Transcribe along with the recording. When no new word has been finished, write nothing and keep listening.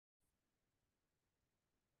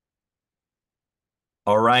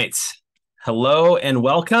All right. Hello and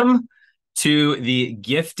welcome to the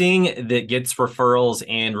Gifting That Gets Referrals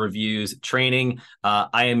and Reviews training.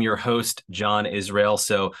 I am your host, John Israel.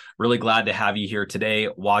 So, really glad to have you here today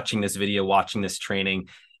watching this video, watching this training.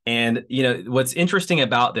 And, what's interesting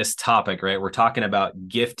about this topic, right? We're talking about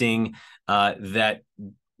gifting that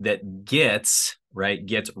gets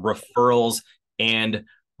referrals and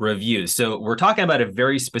reviews. So we're talking about a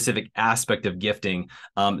very specific aspect of gifting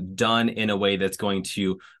done in a way that's going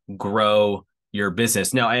to grow your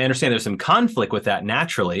business. Now, I understand there's some conflict with that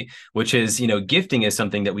naturally, which is, gifting is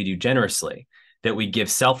something that we do generously, that we give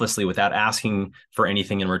selflessly without asking for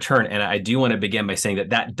anything in return. And I do want to begin by saying that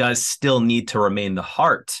that does still need to remain the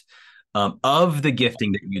heart of the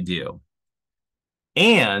gifting that you do.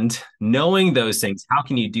 And knowing those things, how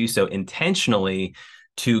can you do so intentionally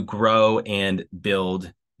to grow and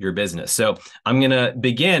build your business? So I'm going to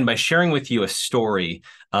begin by sharing with you a story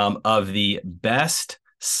of the best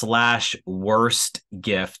slash worst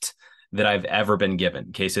gift that I've ever been given.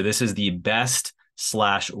 Okay, so this is the best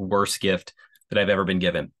slash worst gift that I've ever been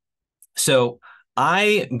given. So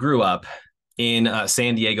I grew up in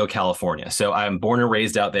San Diego, California. So I'm born and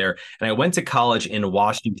raised out there. And I went to college in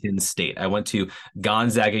Washington State. I went to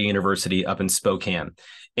Gonzaga University up in Spokane.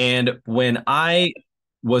 And when I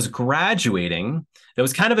was graduating, that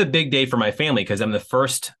was kind of a big day for my family because I'm the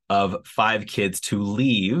first of five kids to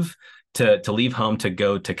leave home to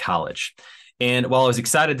go to college. And while I was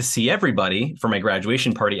excited to see everybody for my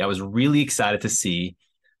graduation party, I was really excited to see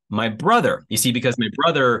my brother. You see, because my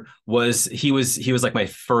brother was like my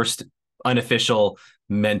first unofficial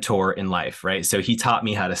mentor in life, right? So he taught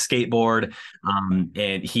me how to skateboard,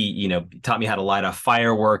 and he, taught me how to light off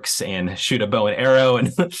fireworks and shoot a bow and arrow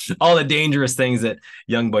and all the dangerous things that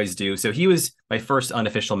young boys do. So he was my first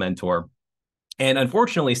unofficial mentor. And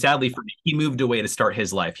unfortunately, sadly for me, he moved away to start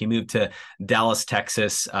his life. He moved to Dallas,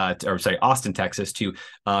 Texas, Austin, Texas, to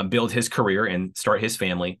build his career and start his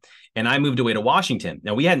family. And I moved away to Washington.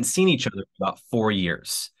 Now, we hadn't seen each other for about 4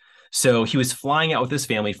 years. So he was flying out with his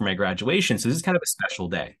family for my graduation. So this is kind of a special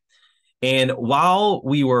day. And while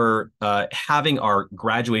we were having our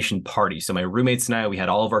graduation party, so my roommates and I, we had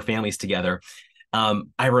all of our families together.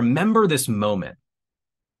 I remember this moment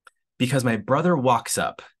because my brother walks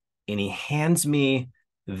up and he hands me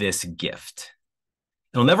this gift.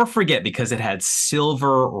 I'll never forget because it had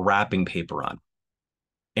silver wrapping paper on.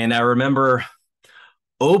 And I remember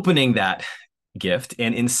opening that gift,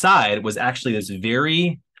 and inside was actually this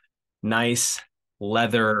very nice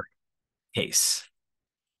leather case.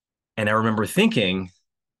 And I remember thinking,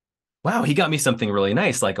 wow, he got me something really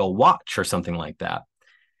nice, like a watch or something like that.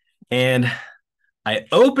 And I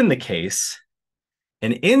opened the case,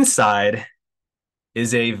 and inside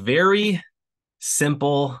is a very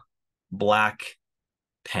simple black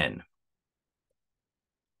pen.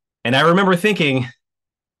 And I remember thinking,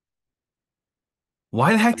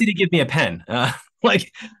 why the heck did he give me a pen?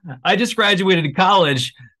 Like, I just graduated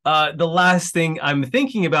college. The last thing I'm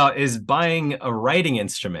thinking about is buying a writing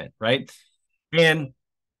instrument, right? And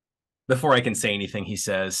before I can say anything, he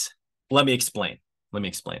says, let me explain. Let me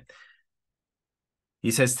explain.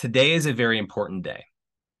 He says, today is a very important day.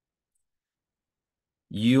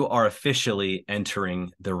 You are officially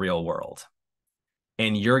entering the real world,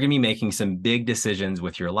 and you're going to be making some big decisions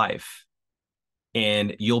with your life.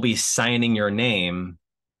 And you'll be signing your name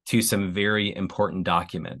to some very important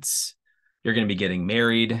documents. You're going to be getting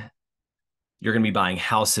married. You're going to be buying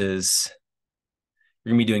houses.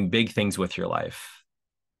 You're going to be doing big things with your life.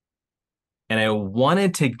 And I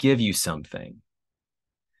wanted to give you something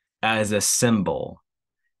as a symbol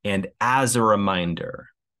and as a reminder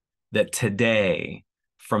that today,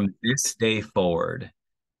 from this day forward,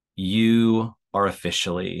 you are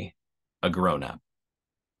officially a grown-up.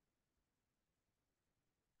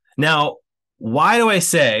 Now, why do I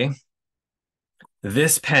say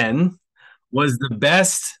this pen was the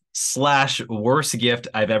best slash worst gift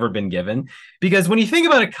I've ever been given? Because when you think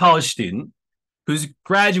about a college student who's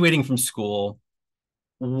graduating from school,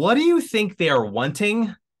 what do you think they are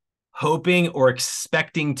wanting, hoping, or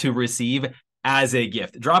expecting to receive as a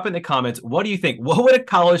gift? Drop in the comments. What do you think? What would a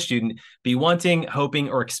college student be wanting, hoping,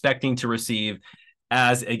 or expecting to receive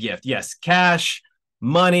as a gift? Yes, cash,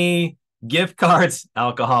 money, gift cards,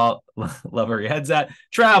 alcohol, love where your head's at,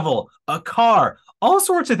 travel, a car, all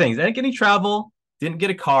sorts of things. I didn't get any travel, didn't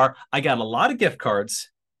get a car. I got a lot of gift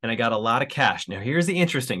cards and I got a lot of cash. Now, here's the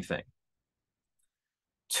interesting thing.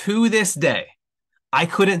 To this day, I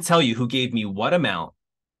couldn't tell you who gave me what amount.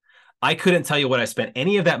 I couldn't tell you what I spent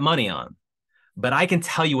any of that money on, but I can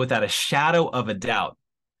tell you without a shadow of a doubt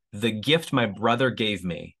the gift my brother gave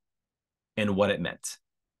me and what it meant.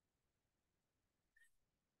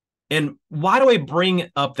 And why do I bring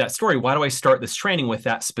up that story? Why do I start this training with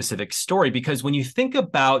that specific story? Because when you think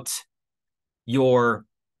about your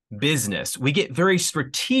business, we get very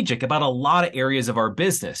strategic about a lot of areas of our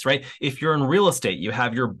business, right? If you're in real estate, you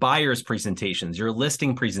have your buyer's presentations, your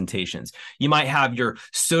listing presentations. You might have your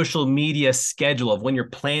social media schedule of when you're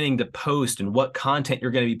planning to post and what content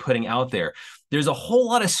you're going to be putting out there. There's a whole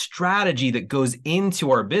lot of strategy that goes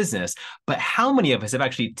into our business, but how many of us have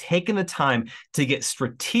actually taken the time to get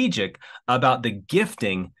strategic about the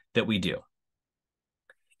gifting that we do?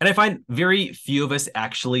 And I find very few of us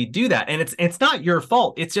actually do that. And it's not your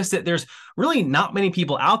fault. It's just that there's really not many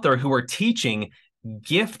people out there who are teaching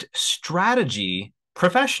gift strategy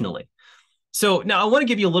professionally. So now I want to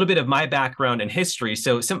give you a little bit of my background and history.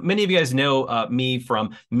 So many of you guys know me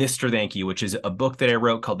from Mr. Thank You, which is a book that I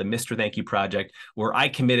wrote called the Mr. Thank You Project, where I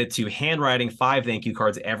committed to handwriting 5 thank you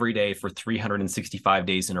cards every day for 365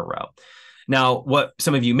 days in a row. Now, what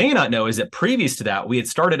some of you may not know is that previous to that, we had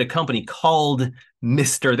started a company called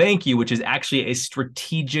Mr. Thank You, which is actually a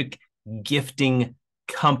strategic gifting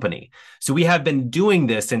company. So we have been doing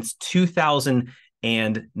this since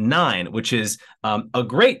 2009, which is a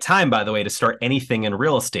great time, by the way, to start anything in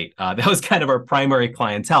real estate. That was kind of our primary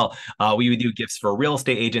clientele. We would do gifts for real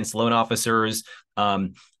estate agents, loan officers,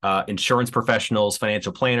 insurance professionals,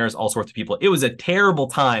 financial planners, all sorts of people. It was a terrible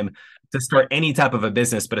time to start any type of a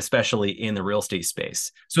business, but especially in the real estate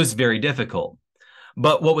space. So it's very difficult.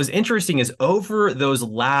 But what was interesting is over those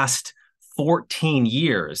last 14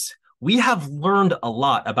 years, we have learned a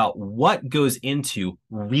lot about what goes into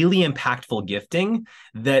really impactful gifting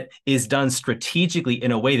that is done strategically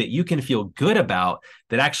in a way that you can feel good about,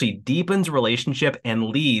 that actually deepens relationship and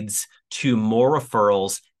leads to more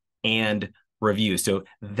referrals and reviews. So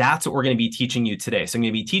that's what we're going to be teaching you today. So I'm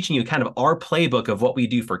going to be teaching you kind of our playbook of what we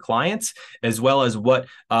do for clients, as well as what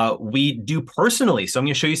we do personally. So I'm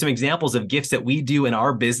going to show you some examples of gifts that we do in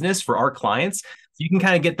our business for our clients. So you can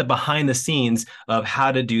kind of get the behind the scenes of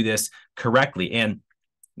how to do this correctly. And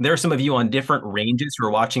there are some of you on different ranges who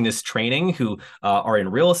are watching this training who are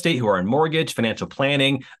in real estate, who are in mortgage, financial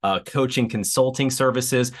planning, coaching, consulting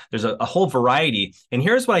services. There's a whole variety. And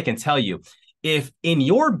here's what I can tell you. If in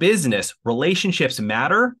your business relationships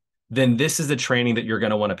matter, then this is the training that you're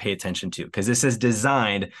going to want to pay attention to, because this is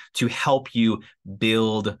designed to help you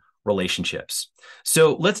build relationships.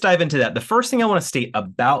 So let's dive into that. The first thing I want to state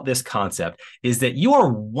about this concept is that you are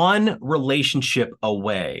one relationship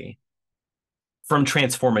away from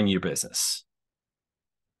transforming your business.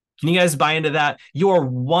 Can you guys buy into that? You are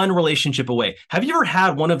one relationship away. Have you ever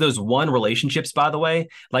had one of those one relationships, by the way?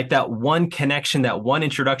 Like that one connection, that one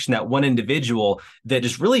introduction, that one individual that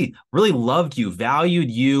just really, really loved you,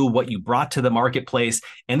 valued you, what you brought to the marketplace,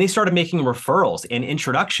 and they started making referrals and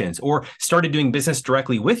introductions, or started doing business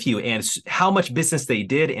directly with you, and how much business they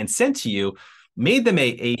did and sent to you made them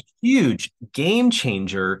a huge game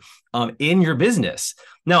changer in your business.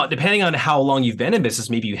 Now, depending on how long you've been in business,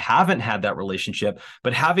 maybe you haven't had that relationship,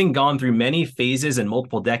 but having gone through many phases and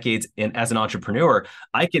multiple decades as an entrepreneur,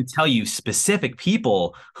 I can tell you specific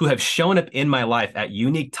people who have shown up in my life at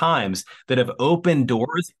unique times that have opened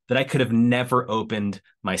doors that I could have never opened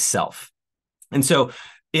myself. And so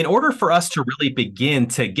in order for us to really begin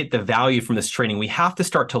to get the value from this training, we have to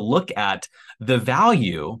start to look at the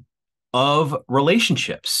value of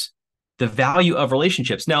relationships. The value of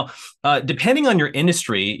relationships. Now, depending on your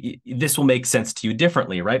industry, this will make sense to you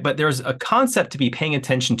differently, right? But there's a concept to be paying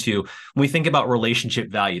attention to when we think about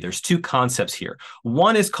relationship value. There's 2 concepts here.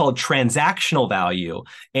 One is called transactional value,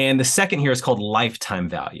 and the second here is called lifetime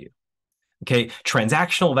value. Okay,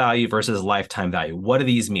 transactional value versus lifetime value. What do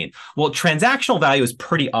these mean? Well, transactional value is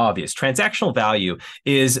pretty obvious. Transactional value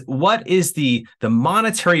is what is the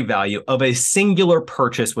monetary value of a singular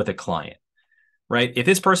purchase with a client. Right? If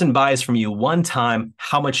this person buys from you one time,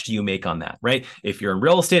 how much do you make on that? Right? If you're in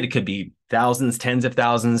real estate, it could be thousands, tens of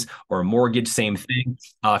thousands, or a mortgage, same thing.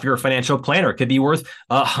 If you're a financial planner, it could be worth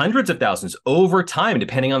hundreds of thousands over time,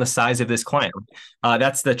 depending on the size of this client.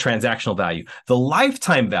 That's the transactional value. The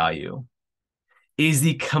lifetime value is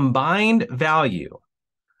the combined value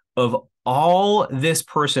of all this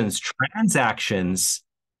person's transactions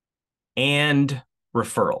and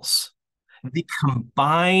referrals. The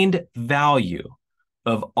combined value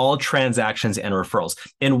of all transactions and referrals.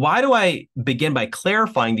 And why do I begin by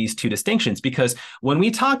clarifying these 2 distinctions? Because when we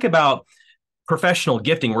talk about professional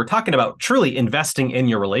gifting, we're talking about truly investing in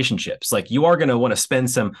your relationships. Like, you are going to want to spend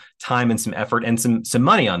some time and some effort and some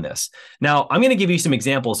money on this. Now, I'm going to give you some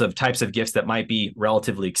examples of types of gifts that might be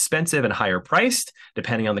relatively expensive and higher priced,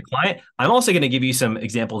 depending on the client. I'm also going to give you some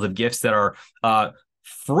examples of gifts that are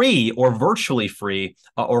free or virtually free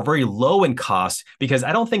or very low in cost, because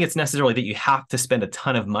I don't think it's necessarily that you have to spend a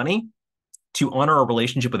ton of money to honor a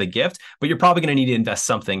relationship with a gift, but you're probably going to need to invest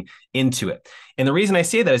something into it. And the reason I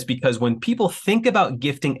say that is because when people think about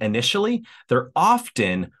gifting initially, they're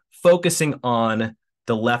often focusing on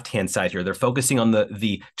the left-hand side here. They're focusing on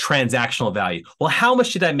the transactional value. Well, how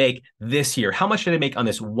much did I make this year? How much did I make on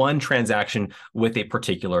this one transaction with a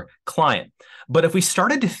particular client? But if we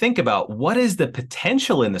started to think about what is the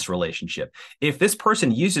potential in this relationship, if this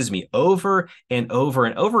person uses me over and over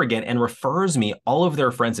and over again and refers me all of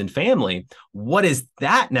their friends and family, what is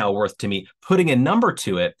that now worth to me? Putting a number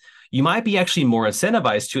to it, you might be actually more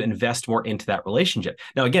incentivized to invest more into that relationship.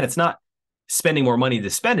 Now, again, it's not spending more money to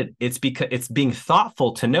spend it. It's because it's being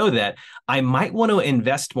thoughtful to know that I might want to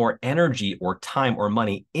invest more energy or time or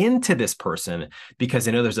money into this person because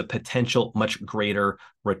I know there's a potential much greater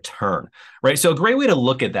return, right? So a great way to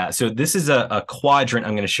look at that. So this is a quadrant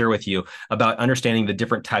I'm going to share with you about understanding the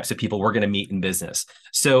different types of people we're going to meet in business.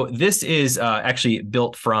 So this is actually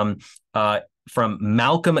built from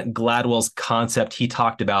Malcolm Gladwell's concept he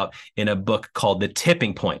talked about in a book called The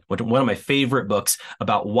Tipping Point, which one of my favorite books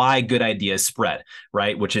about why good ideas spread,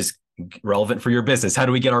 right? Which is relevant for your business. How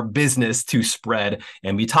do we get our business to spread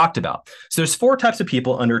and be talked about? So there's four types of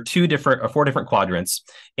people under four different quadrants,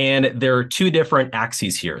 and there are two different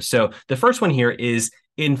axes here. So the first one here is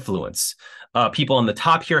influence. People on the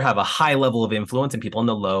top here have a high level of influence, and people on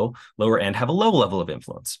the lower end have a low level of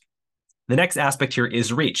influence. The next aspect here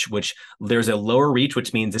is reach, which there's a lower reach,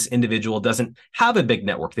 which means this individual doesn't have a big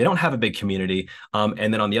network. They don't have a big community.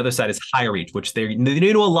 And then on the other side is high reach, which they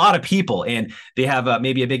know a lot of people, and they have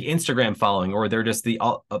maybe a big Instagram following, or they're just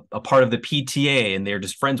a part of the PTA, and they're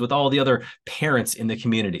just friends with all the other parents in the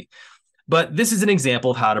community. But this is an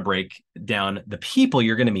example of how to break down the people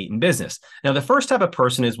you're going to meet in business. Now, the first type of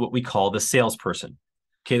person is what we call the salesperson.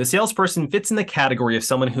 Okay, the salesperson fits in the category of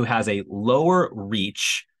someone who has a lower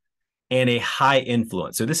reach and a high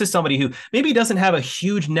influence. So this is somebody who maybe doesn't have a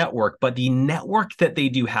huge network, but the network that they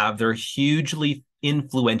do have, they're hugely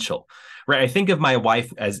influential, right? I think of my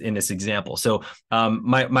wife as in this example. So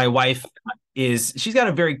my wife she's got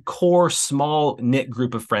a very core, small knit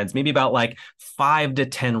group of friends, maybe about like 5 to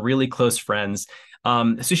 10 really close friends.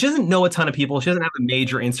 So she doesn't know a ton of people. She doesn't have a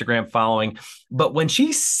major Instagram following, but when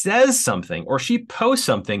she says something or she posts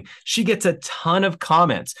something, she gets a ton of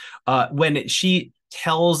comments. When she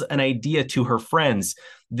tells an idea to her friends,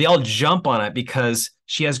 they all jump on it because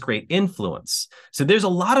she has great influence. So there's a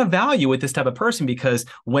lot of value with this type of person because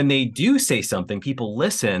when they do say something, people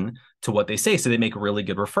listen to what they say. So they make really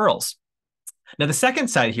good referrals. Now, the second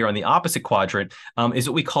side here on the opposite quadrant is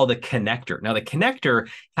what we call the connector. Now, the connector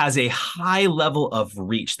has a high level of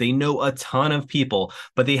reach. They know a ton of people,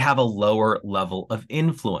 but they have a lower level of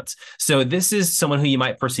influence. So this is someone who you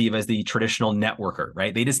might perceive as the traditional networker,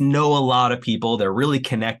 right? They just know a lot of people. They're really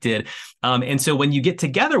connected. And so when you get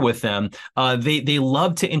together with them, they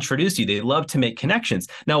love to introduce you. They love to make connections.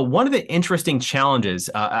 Now, one of the interesting challenges,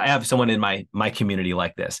 I have someone in my community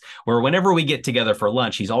like this, where whenever we get together for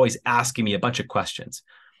lunch, he's always asking me a bunch of questions.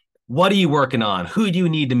 What are you working on? Who do you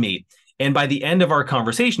need to meet? And by the end of our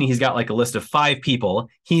conversation, he's got like a list of 5 people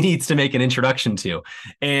he needs to make an introduction to.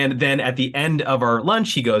 And then at the end of our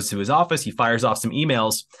lunch, he goes to his office, he fires off some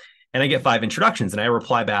emails, and I get 5 introductions, and I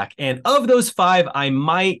reply back. And of those 5, I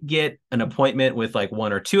might get an appointment with like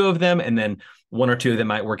 1 or 2 of them, and then 1 or 2 of them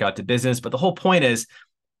might work out to business. But the whole point is,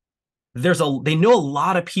 they know a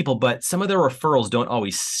lot of people, but some of their referrals don't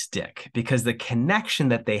always stick because the connection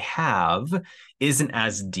that they have isn't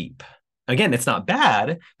as deep. Again, it's not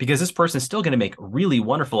bad because this person is still going to make really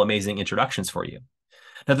wonderful, amazing introductions for you.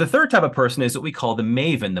 Now, the third type of person is what we call the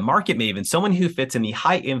maven, the market maven, someone who fits in the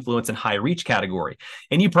high influence and high reach category.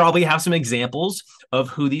 And you probably have some examples of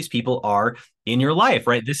who these people are in your life,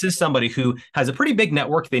 right? This is somebody who has a pretty big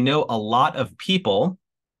network. They know a lot of people.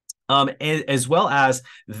 As well as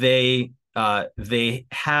they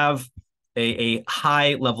have a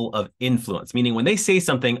high level of influence, meaning when they say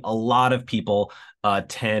something, a lot of people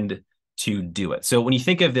tend to do it. So when you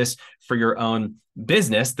think of this for your own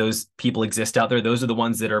business, those people exist out there. Those are the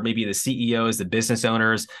ones that are maybe the CEOs, the business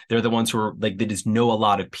owners. They're the ones who are like, they just know a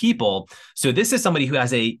lot of people. So this is somebody who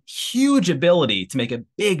has a huge ability to make a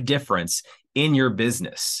big difference in your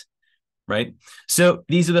business. Right? So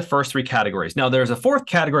these are the first 3 categories. Now, there's a 4th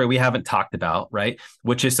category we haven't talked about, right?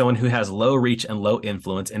 Which is someone who has low reach and low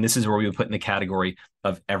influence. And this is where we would put in the category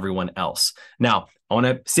of everyone else. Now, I want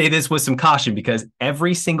to say this with some caution because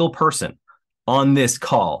every single person on this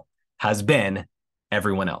call has been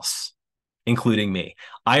everyone else. including me.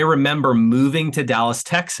 I remember moving to Dallas,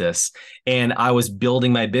 Texas, and I was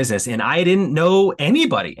building my business and I didn't know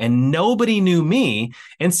anybody and nobody knew me.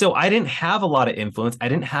 And so I didn't have a lot of influence. I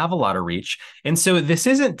didn't have a lot of reach. And so this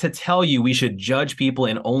isn't to tell you we should judge people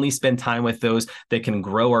and only spend time with those that can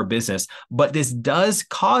grow our business, but this does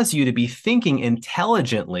cause you to be thinking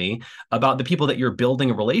intelligently about the people that you're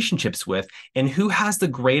building relationships with and who has the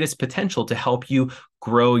greatest potential to help you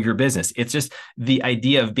grow your business. It's just the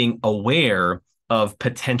idea of being aware of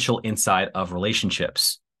potential inside of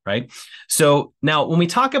relationships, right? So now when we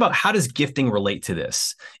talk about how does gifting relate to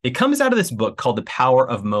this, it comes out of this book called The Power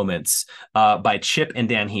of Moments by Chip and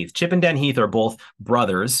Dan Heath. Chip and Dan Heath are both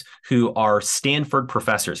brothers who are Stanford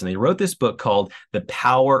professors, and they wrote this book called The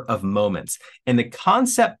Power of Moments. And the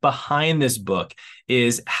concept behind this book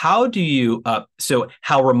is how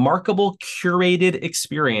remarkable curated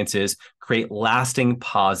experiences create lasting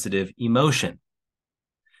positive emotion.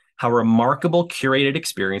 How remarkable curated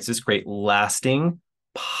experiences create lasting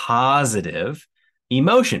positive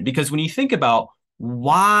emotion. Because when you think about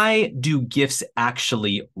why do gifts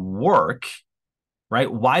actually work, right?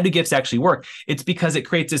 Why do gifts actually work? It's because it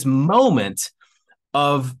creates this moment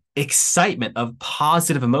of excitement, of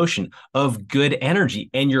positive emotion, of good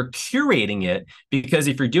energy. And you're curating it because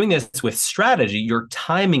if you're doing this with strategy, you're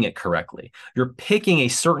timing it correctly. You're picking a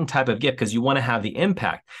certain type of gift because you want to have the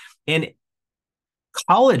impact. And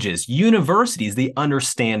colleges, universities, they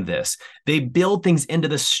understand this. They build things into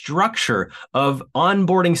the structure of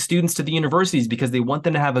onboarding students to the universities because they want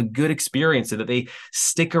them to have a good experience so that they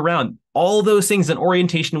stick around. All those things in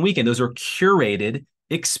orientation weekend, those are curated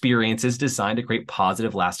experiences designed to create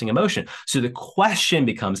positive, lasting emotion. So the question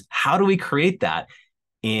becomes, how do we create that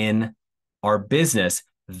in our business?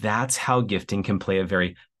 That's how gifting can play a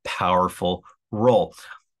very powerful role.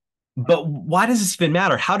 But why does this even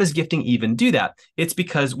matter? How does gifting even do that? It's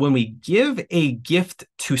because when we give a gift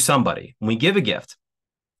to somebody, when we give a gift,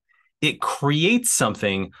 it creates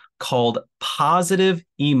something called positive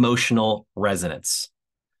emotional resonance.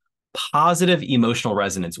 Positive emotional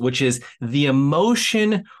resonance, which is the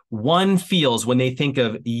emotion one feels when they think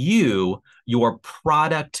of you, your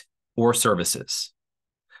product, or services.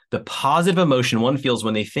 The positive emotion one feels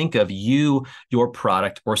when they think of you, your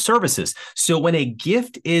product, or services. So when a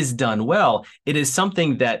gift is done well, it is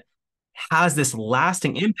something that has this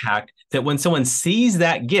lasting impact that when someone sees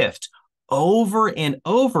that gift over and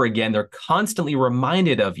over again, they're constantly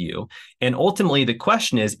reminded of you. And ultimately, the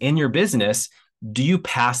question is, in your business, do you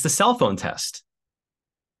pass the cell phone test?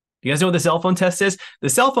 You guys know what the cell phone test is? The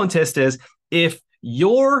cell phone test is if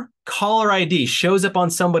your caller ID shows up on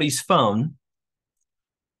somebody's phone,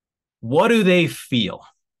 what do they feel?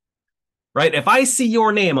 Right? If I see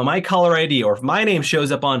your name on my caller ID, or if my name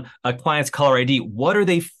shows up on a client's caller ID, what are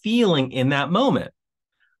they feeling in that moment?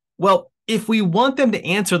 Well, if we want them to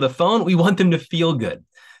answer the phone, we want them to feel good.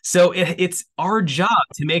 So it's our job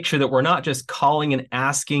to make sure that we're not just calling and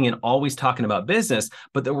asking and always talking about business,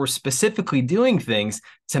 but that we're specifically doing things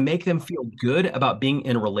to make them feel good about being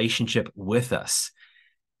in a relationship with us.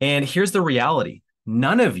 And here's the reality.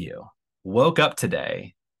 None of you woke up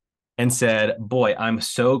today and said, boy, I'm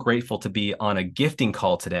so grateful to be on a gifting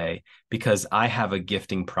call today because I have a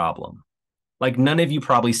gifting problem. Like none of you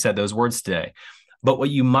probably said those words today. But what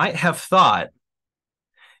you might have thought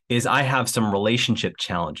is I have some relationship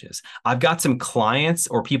challenges. I've got some clients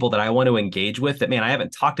or people that I want to engage with that, man, I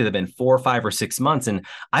haven't talked to them in 4 or 5 or 6 months, and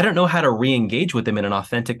I don't know how to re-engage with them in an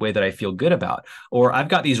authentic way that I feel good about. Or I've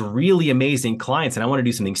got these really amazing clients and I want to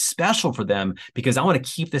do something special for them because I want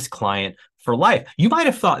to keep this client for life. You might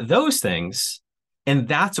have thought those things, and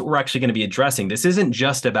that's what we're actually going to be addressing. This isn't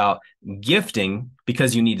just about gifting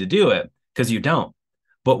because you need to do it, because you don't.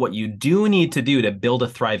 But what you do need to do to build a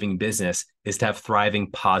thriving business is to have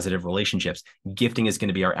thriving, positive relationships. Gifting is going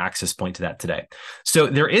to be our access point to that today. So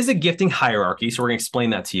there is a gifting hierarchy. So we're going to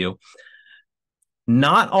explain that to you.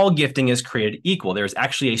 Not all gifting is created equal. There's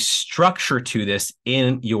actually a structure to this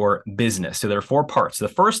in your business. So there are 4 parts. The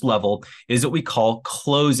first level is what we call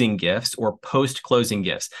closing gifts or post-closing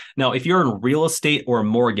gifts. Now, if you're in real estate or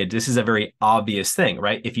mortgage, this is a very obvious thing,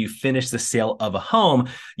 right? If you finish the sale of a home,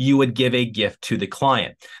 you would give a gift to the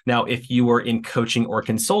client. Now, if you were in coaching or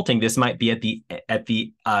consulting, this might be at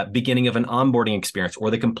the beginning of an onboarding experience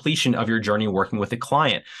or the completion of your journey working with a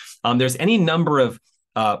client. There's any number of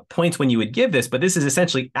points when you would give this, but this is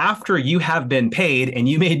essentially after you have been paid and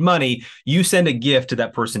you made money, you send a gift to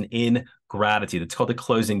that person in gratitude. It's called the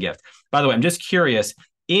closing gift. By the way, I'm just curious,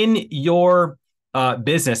 in your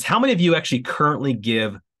business, how many of you actually currently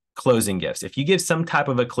give closing gifts? If you give some type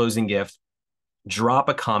of a closing gift, drop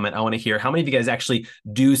a comment. I want to hear how many of you guys actually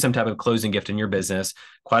do some type of closing gift in your business.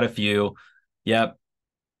 Quite a few. Yep.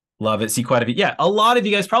 Love it. See quite a few. Yeah, a lot of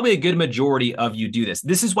you guys, probably a good majority of you do this.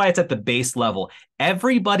 This is why it's at the base level.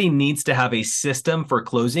 Everybody needs to have a system for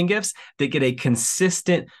closing gifts that get a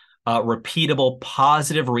consistent, repeatable,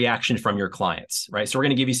 positive reaction from your clients, right? So we're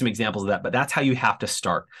going to give you some examples of that, but that's how you have to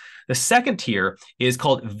start. The second tier is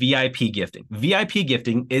called VIP gifting. VIP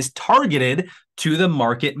gifting is targeted to the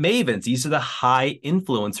market mavens. These are the high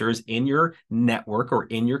influencers in your network or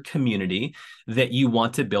in your community that you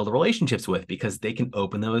want to build relationships with because they can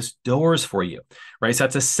open those doors for you, right? So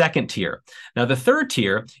that's a second tier. Now, the third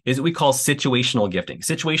tier is what we call situational gifting.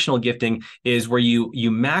 Situational gifting is where you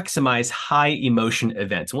maximize high emotion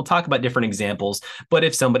events. And we'll talk about different examples, but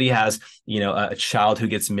if somebody has, a child who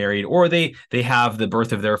gets married, or they have the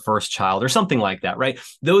birth of their first child or something like that, right?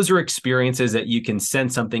 Those are experiences that you can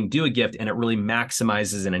send something, do a gift, and it really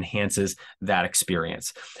maximizes and enhances that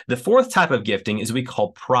experience. The fourth type of gifting is what we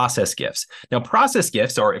call process gifts. Now, process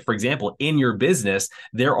gifts are, for example, in your business,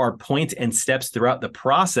 there are points and steps throughout the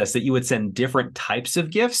process that you would send different types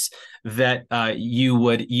of gifts that you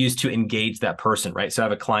would use to engage that person, right? So I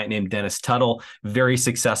have a client named Dennis Tuttle, very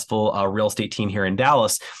successful real estate team here in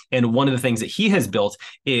Dallas. And one of the things that he has built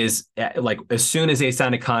is like as soon as they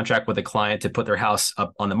sign a contract with a client to put their house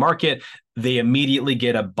up on the market, they immediately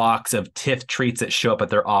get a box of TIFF treats that show up at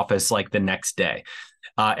their office like the next day.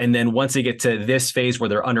 And then once they get to this phase where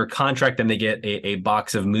they're under contract, then they get a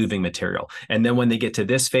box of moving material. And then when they get to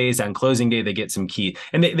this phase on closing day, they get some key.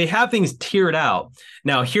 And they have things tiered out.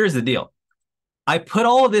 Now, here's the deal. I put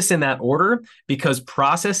all of this in that order because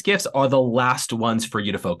process gifts are the last ones for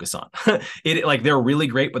you to focus on. They're really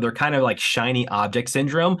great, but they're kind of like shiny object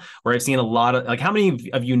syndrome, where I've seen a lot of, like, how many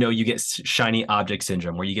of you get shiny object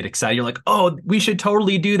syndrome where you get excited? You're like, oh, we should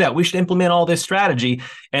totally do that. We should implement all this strategy.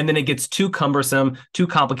 And then it gets too cumbersome, too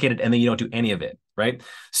complicated, and then you don't do any of it, right?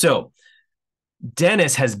 So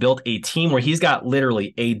Dennis has built a team where he's got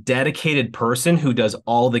literally a dedicated person who does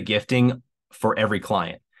all the gifting for every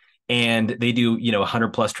client. And they do,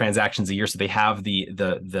 100 plus transactions a year. So they have the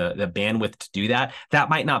bandwidth to do that. That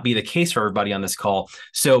might not be the case for everybody on this call.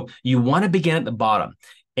 So you want to begin at the bottom,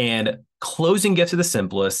 and closing gifts are the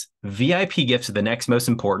simplest. VIP gifts are the next most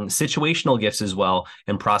important, situational gifts as well,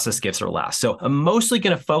 and process gifts are last. So I'm mostly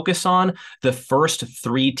going to focus on the first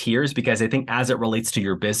three tiers because I think as it relates to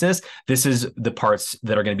your business, this is the parts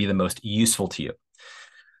that are going to be the most useful to you.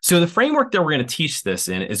 So the framework that we're going to teach this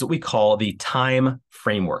in is what we call the time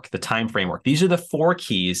framework, These are the 4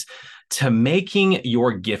 keys to making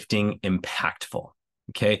your gifting impactful.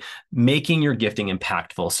 Okay, making your gifting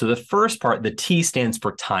impactful. So the first part, the T, stands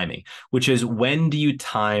for timing, which is when do you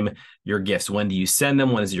time your gifts? When do you send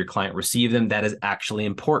them? When does your client receive them? That is actually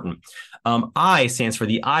important. I stands for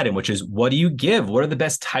the item, which is what do you give? What are the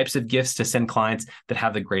best types of gifts to send clients that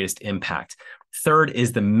have the greatest impact? Third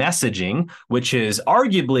is the messaging, which is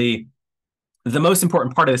arguably the most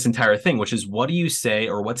important part of this entire thing, which is what do you say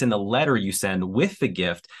or what's in the letter you send with the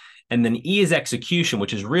gift? And then E is execution,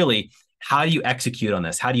 which is really how do you execute on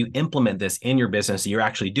this? How do you implement this in your business so you're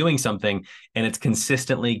actually doing something and it's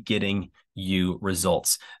consistently getting you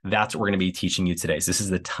results? That's what we're going to be teaching you today. So this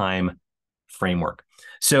is the time framework.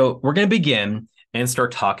 So we're going to begin and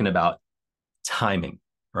start talking about timing,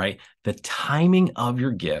 right? The timing of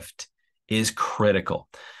your gift is critical.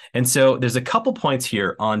 And so there's a couple points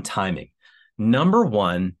here on timing. Number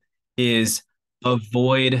one is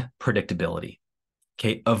avoid predictability.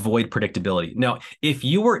 Okay, avoid predictability. Now, if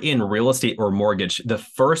you were in real estate or mortgage, the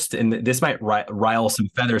first, and this might rile some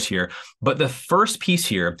feathers here, but the first piece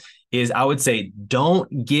here is I would say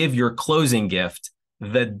don't give your closing gift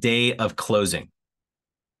the day of closing.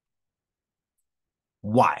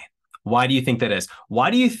 Why? Why do you think that is? Why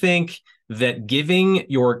do you think that giving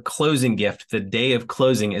your closing gift the day of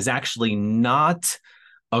closing is actually not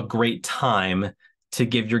a great time to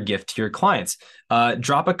give your gift to your clients?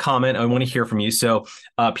 Drop a comment. I want to hear from you. So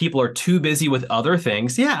people are too busy with other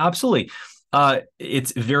things. Yeah, absolutely.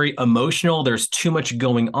 It's very emotional. There's too much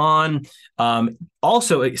going on.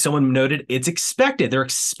 Also, someone noted it's expected. They're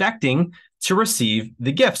expecting to receive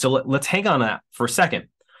the gift. So let's hang on that for a second.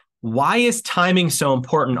 Why is timing so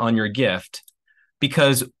important on your gift?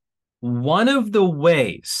 Because one of the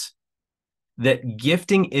ways that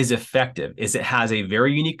gifting is effective is it has a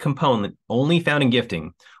very unique component only found in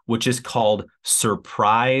gifting, which is called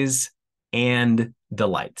surprise and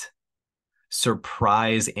delight.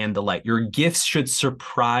 Surprise and delight. Your gifts should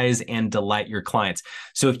surprise and delight your clients.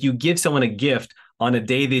 So if you give someone a gift on a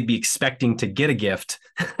day they'd be expecting to get a gift,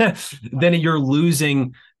 then you're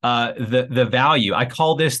losing the value. I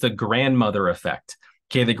call this the grandmother effect.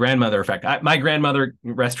 Okay, the grandmother effect. My grandmother,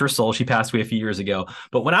 rest her soul, she passed away a few years ago.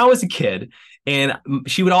 But when I was a kid, and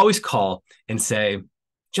she would always call and say,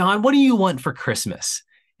 John, what do you want for Christmas?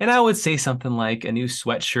 And I would say something like a new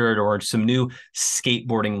sweatshirt or some new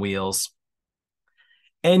skateboarding wheels.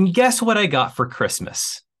 And guess what I got for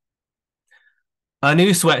Christmas? A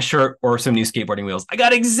new sweatshirt or some new skateboarding wheels. I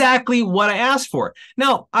got exactly what I asked for.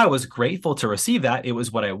 Now, I was grateful to receive that. It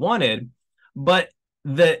was what I wanted, but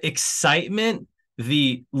the excitement,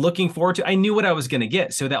 the looking forward to, I knew what I was going to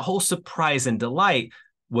get. So that whole surprise and delight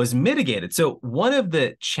was mitigated. So one of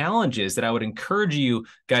the challenges that I would encourage you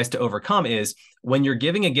guys to overcome is when you're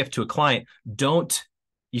giving a gift to a client,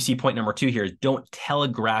 you see point number 2 here, don't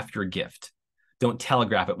telegraph your gift. Don't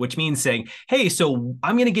telegraph it, which means saying, hey, so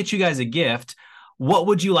I'm going to get you guys a gift. What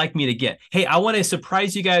would you like me to get? Hey, I want to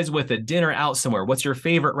surprise you guys with a dinner out somewhere. What's your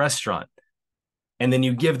favorite restaurant? And then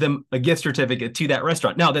you give them a gift certificate to that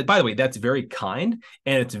restaurant. Now, that, by the way, that's very kind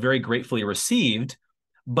and it's very gratefully received.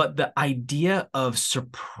 But the idea of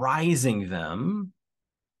surprising them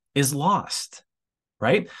is lost,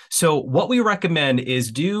 right? So what we recommend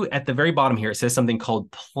is do at the very bottom here, it says something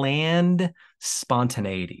called planned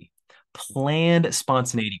spontaneity. Planned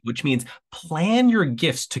spontaneity, which means plan your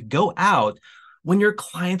gifts to go out when your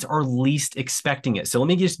clients are least expecting it. So let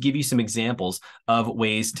me just give you some examples of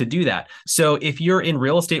ways to do that. So if you're in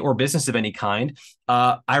real estate or business of any kind,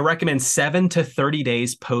 I recommend 7 to 30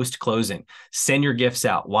 days post-closing. Send your gifts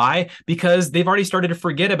out. Why? Because they've already started to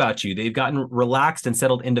forget about you. They've gotten relaxed and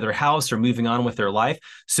settled into their house or moving on with their life.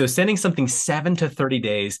 So sending something 7 to 30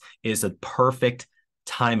 days is a perfect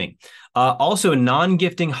timing. Also,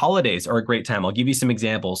 non-gifting holidays are a great time. I'll give you some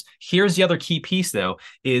examples. Here's the other key piece, though,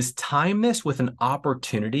 is time this with an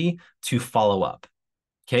opportunity to follow up.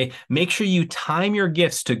 Okay, make sure you time your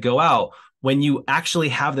gifts to go out when you actually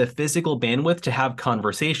have the physical bandwidth to have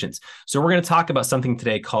conversations. So we're going to talk about something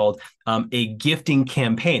today called a gifting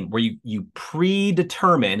campaign, where you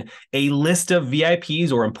predetermine a list of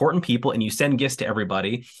VIPs or important people and you send gifts to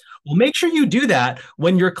everybody. Well, make sure you do that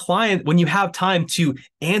when you have time to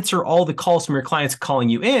answer all the calls from your clients calling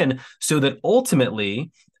you in, so that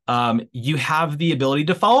ultimately you have the ability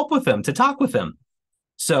to follow up with them, to talk with them.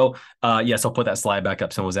 So yes, I'll put that slide back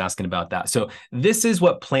up. Someone was asking about that. So this is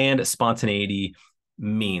what planned spontaneity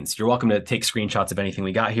means. You're welcome to take screenshots of anything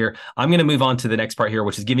we got here. I'm going to move on to the next part here,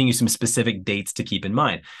 which is giving you some specific dates to keep in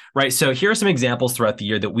mind, right? So here are some examples throughout the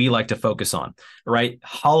year that we like to focus on, right?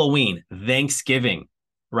 Halloween, Thanksgiving,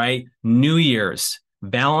 right? New Year's,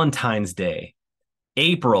 Valentine's Day,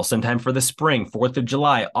 April, sometime for the spring, 4th of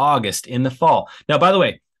July, August, in the fall. Now, by the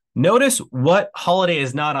way, notice what holiday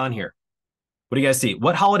is not on here. What do you guys see?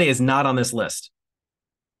 What holiday is not on this list?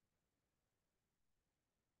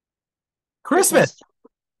 Christmas.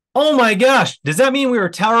 Oh my gosh. Does that mean we are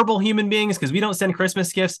terrible human beings because we don't send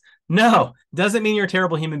Christmas gifts? No, doesn't mean you're a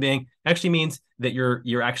terrible human being. Actually means that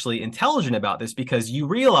you're actually intelligent about this, because you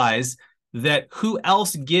realize that who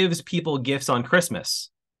else gives people gifts on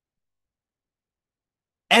Christmas?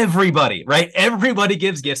 Everybody, right? Everybody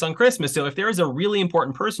gives gifts on Christmas. So if there is a really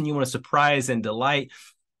important person you want to surprise and delight,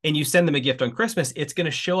 and you send them a gift on Christmas, it's going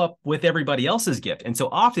to show up with everybody else's gift. And so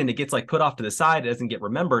often it gets like put off to the side, it doesn't get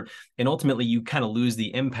remembered, and ultimately you kind of lose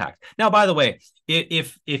the impact. Now, by the way,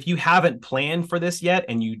 if you haven't planned for this yet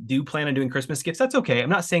and you do plan on doing Christmas gifts, that's okay. I'm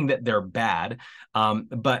not saying that they're bad,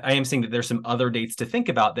 but I am saying that there's some other dates to think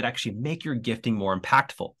about that actually make your gifting more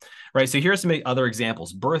impactful, right? So here are some other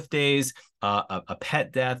examples: birthdays, a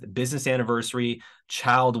pet death, business anniversary,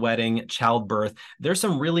 child wedding, childbirth. There's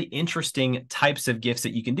some really interesting types of gifts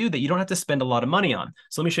that you can do that you don't have to spend a lot of money on.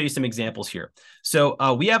 So let me show you some examples here.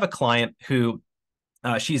 So we have a client who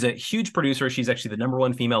she's a huge producer. She's actually the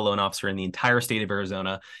 #1 female loan officer in the entire state of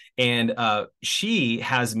Arizona. And she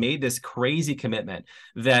has made this crazy commitment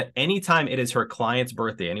that anytime it is her client's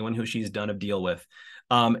birthday, anyone who she's done a deal with,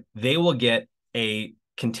 they will get a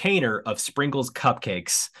container of Sprinkles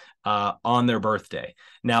cupcakes on their birthday.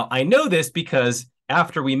 Now, I know this because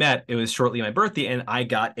after we met, it was shortly my birthday, and I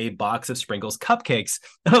got a box of Sprinkles cupcakes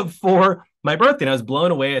for my birthday. And I was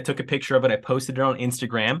blown away. I took a picture of it. I posted it on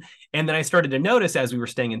Instagram. And then I started to notice, as we were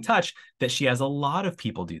staying in touch, that she has a lot of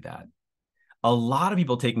people do that. A lot of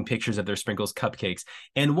people taking pictures of their Sprinkles cupcakes.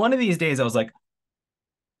 And one of these days I was like,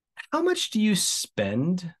 how much do you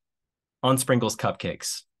spend on Sprinkles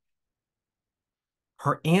cupcakes?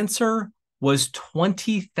 Her answer was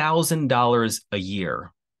 $20,000 a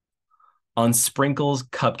year on Sprinkles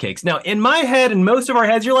cupcakes. Now, in my head and most of our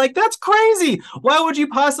heads, you're like, that's crazy. Why would you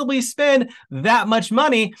possibly spend that much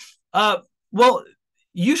money? Well,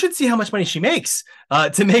 you should see how much money she makes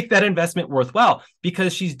to make that investment worthwhile,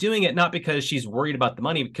 because she's doing it not because she's worried about the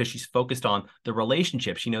money, because she's focused on the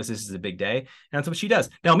relationship. She knows this is a big day, and that's what she does.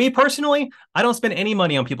 Now, me personally, I don't spend any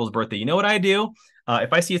money on people's birthday. You know what I do?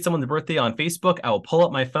 If I see it's someone's birthday on Facebook, I will pull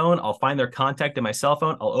up my phone. I'll find their contact in my cell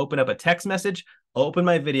phone. I'll open up a text message, I'll open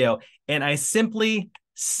my video, and I simply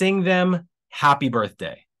sing them happy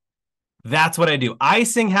birthday. That's what I do. I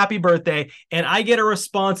sing happy birthday and I get a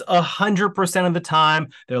response 100% of the time.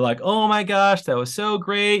 They're like, oh my gosh, that was so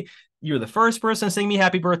great. You're the first person to sing me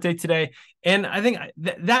happy birthday today. And I think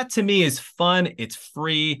that to me is fun. It's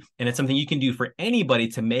free. And it's something you can do for anybody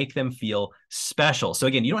to make them feel special. So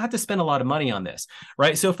again, you don't have to spend a lot of money on this,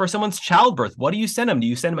 right? So for someone's childbirth, what do you send them? Do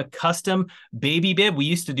you send them a custom baby bib? We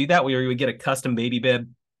used to do that where we would get a custom baby bib.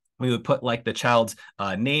 We would put like the child's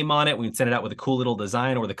name on it. We would send it out with a cool little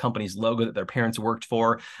design or the company's logo that their parents worked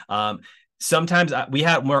for. Sometimes we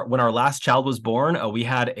had, when our last child was born, we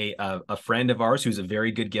had a friend of ours who's a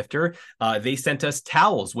very good gifter. They sent us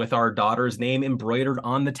towels with our daughter's name embroidered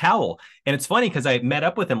on the towel. And it's funny because I met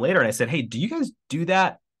up with him later and I said, hey, do you guys do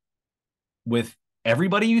that with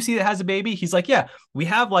everybody you see that has a baby? He's like, yeah, we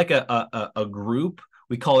have like a group.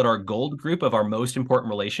 We call it our gold group of our most important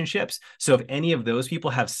relationships. So if any of those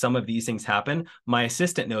people have some of these things happen, my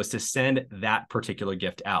assistant knows to send that particular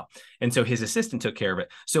gift out. And so his assistant took care of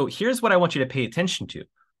it. So here's what I want you to pay attention to.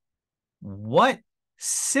 What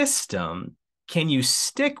system can you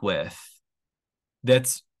stick with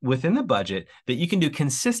that's within the budget that you can do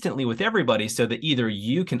consistently with everybody so that either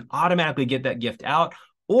you can automatically get that gift out,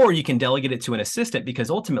 or you can delegate it to an assistant, because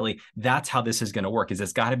ultimately that's how this is going to work. Is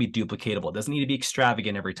it's got to be duplicatable. It doesn't need to be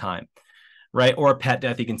extravagant every time, right? Or a pet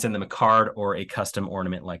death, you can send them a card or a custom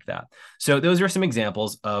ornament like that. So those are some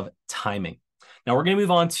examples of timing. Now we're going to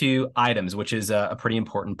move on to items, which is a pretty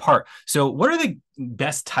important part. So what are the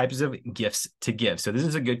best types of gifts to give? So this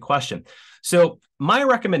is a good question. So my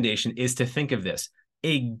recommendation is to think of this.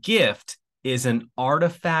 A gift is an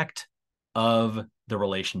artifact of the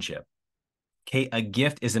relationship. Okay, a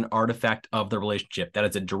gift is an artifact of the relationship. That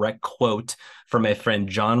is a direct quote from my friend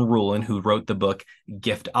John Ruhlin, who wrote the book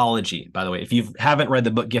Giftology. By the way, if you haven't read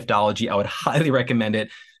the book Giftology, I would highly recommend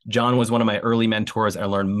it. John was one of my early mentors. I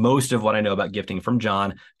learned most of what I know about gifting from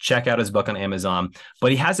John. Check out his book on Amazon.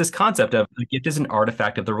 But he has this concept of a gift is an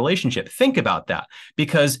artifact of the relationship. Think about that,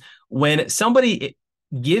 because when somebody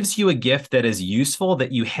gives you a gift that is useful,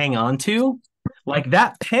 that you hang on to, like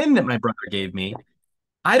that pen that my brother gave me,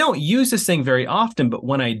 I don't use this thing very often, but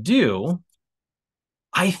when I do,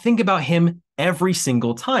 I think about him every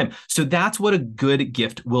single time. So that's what a good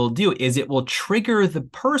gift will do, is it will trigger the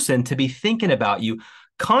person to be thinking about you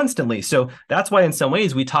constantly. So that's why in some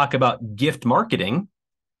ways we talk about gift marketing,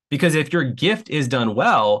 because if your gift is done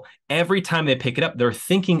well, every time they pick it up, they're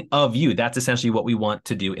thinking of you. That's essentially what we want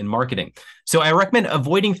to do in marketing. So I recommend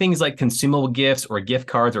avoiding things like consumable gifts or gift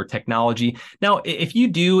cards or technology. Now, if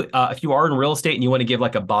you are in real estate and you want to give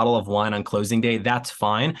like a bottle of wine on closing day, that's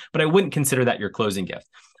fine, but I wouldn't consider that your closing gift.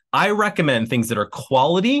 I recommend things that are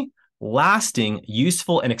quality, lasting,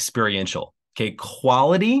 useful, and experiential. Okay,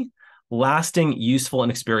 quality, lasting, useful,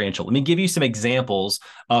 and experiential. Let me give you some examples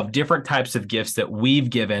of different types of gifts that we've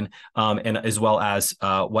given, and as well as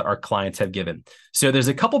what our clients have given. So there's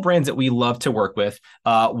a couple brands that we love to work with.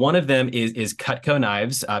 One of them is Cutco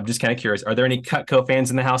knives. I'm just kind of curious, are there any Cutco fans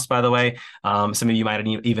in the house, by the way? Some of you might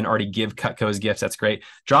even already give Cutco's gifts. That's great.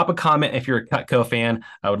 Drop a comment if you're a Cutco fan.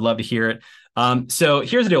 I would love to hear it. So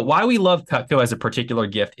here's the deal. Why we love Cutco as a particular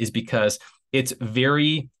gift is because it's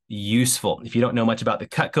very useful. If you don't know much about the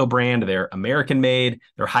Cutco brand, they're American made,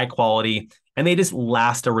 they're high quality, and they just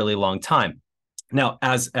last a really long time. Now,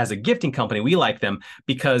 as a gifting company, we like them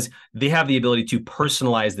because they have the ability to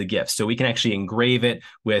personalize the gift. So we can actually engrave it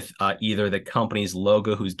with either the company's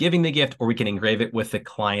logo who's giving the gift, or we can engrave it with the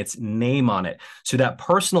client's name on it. So that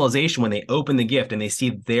personalization, when they open the gift and they see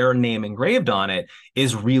their name engraved on it,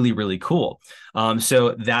 is really, really cool.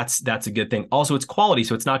 So that's a good thing. Also, it's quality,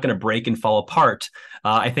 so it's not going to break and fall apart.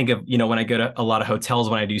 I think of, when I go to a lot of hotels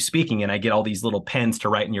when I do speaking and I get all these little pens to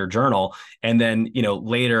write in your journal. And then,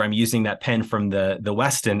 later I'm using that pen from the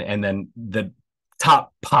Westin, and then the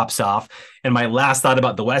top pops off. And my last thought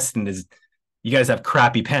about the Westin is, you guys have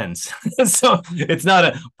crappy pens. So it's not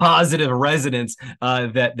a positive resonance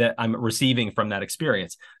that I'm receiving from that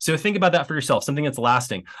experience. So think about that for yourself, something that's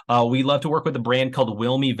lasting. We love to work with a brand called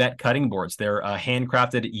Wilmy Vet Cutting Boards. They're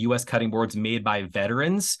handcrafted U.S. cutting boards made by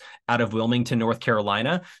veterans out of Wilmington, North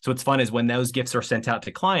Carolina. So what's fun is when those gifts are sent out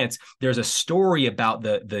to clients, there's a story about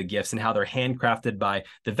the gifts and how they're handcrafted by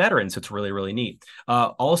the veterans. So it's really, really neat.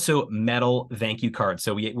 Also, metal thank you cards.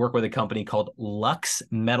 So we work with a company called Lux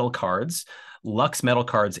Metal Cards. Lux metal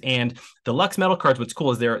cards. And the Lux metal cards, what's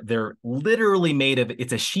cool is they're literally made of,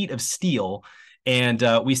 it's a sheet of steel. And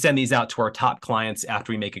we send these out to our top clients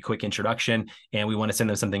after we make a quick introduction. And we want to send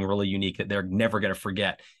them something really unique that they're never going to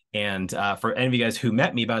forget. And for any of you guys who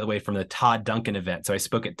met me, by the way, from the Todd Duncan event. So I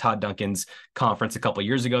spoke at Todd Duncan's conference a couple of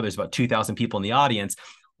years ago. There's about 2,000 people in the audience.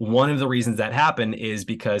 One of the reasons that happened is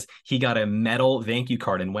because he got a metal thank you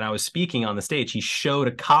card. And when I was speaking on the stage, he showed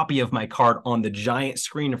a copy of my card on the giant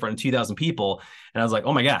screen in front of 2,000 people. And I was like,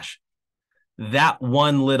 oh my gosh, that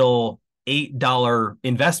one little $8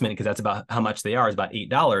 investment, because that's about how much they are, is about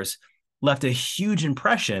 $8, left a huge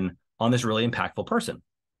impression on this really impactful person.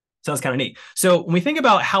 Sounds kind of neat. So when we think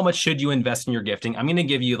about how much should you invest in your gifting, I'm going to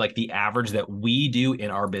give you like the average that we do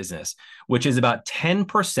in our business, which is about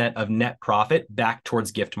 10% of net profit back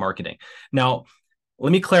towards gift marketing. Now,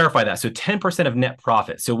 let me clarify that. So 10% of net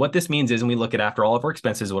profit. So what this means is when we look at after all of our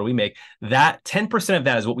expenses, what do we make? That 10% of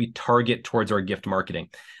that is what we target towards our gift marketing.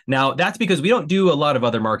 Now, that's because we don't do a lot of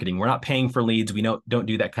other marketing. We're not paying for leads. We don't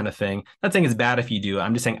do that kind of thing. Not saying it's bad if you do.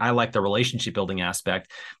 I'm just saying I like the relationship building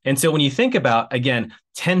aspect. And so when you think about, again,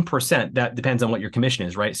 10%, that depends on what your commission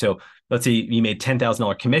is, right? So let's say you made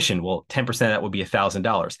 $10,000 commission. Well, 10% of that would be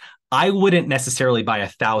 $1,000. I wouldn't necessarily buy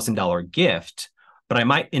 $1,000 gift, but I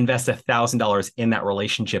might invest $1,000 in that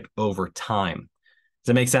relationship over time. Does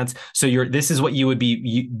that make sense? So this is what you would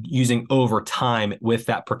be using over time with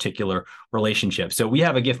that particular relationship. So we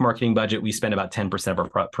have a gift marketing budget. We spend about 10% of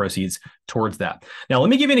our proceeds towards that. Now, let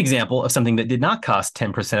me give you an example of something that did not cost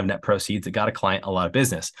 10% of net proceeds that got a client a lot of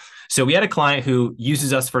business. So we had a client who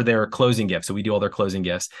uses us for their closing gifts. So we do all their closing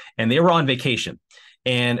gifts, and they were on vacation.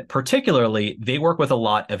 And particularly, they work with a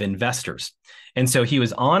lot of investors. And so he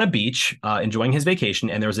was on a beach enjoying his vacation,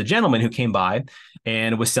 and there was a gentleman who came by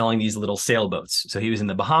and was selling these little sailboats. So he was in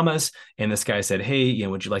the Bahamas, and this guy said, hey,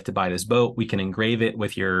 would you like to buy this boat? We can engrave it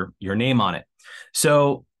with your name on it.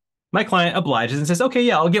 So my client obliges and says, okay,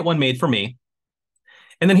 yeah, I'll get one made for me.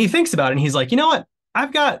 And then he thinks about it, and he's like, you know what?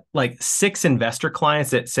 I've got like 6 investor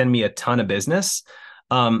clients that send me a ton of business.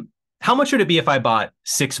 How much would it be if I bought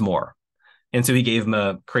 6 more? And so he gave him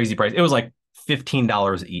a crazy price. It was like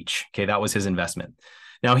 $15 each. Okay, that was his investment.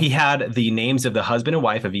 Now he had the names of the husband and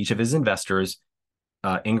wife of each of his investors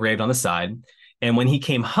engraved on the side. And when he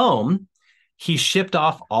came home, he shipped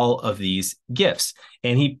off all of these gifts,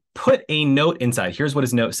 and he put a note inside. Here's what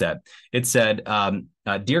his note said. It said,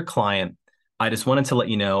 dear client, I just wanted to let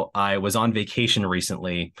you know I was on vacation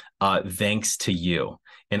recently, thanks to you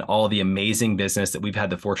and all the amazing business that we've had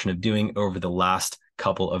the fortune of doing over the last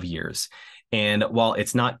couple of years. And while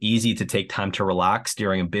it's not easy to take time to relax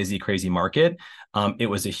during a busy, crazy market, it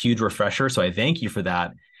was a huge refresher. So I thank you for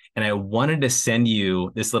that. And I wanted to send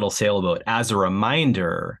you this little sailboat as a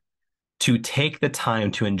reminder to take the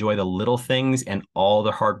time to enjoy the little things and all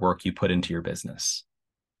the hard work you put into your business.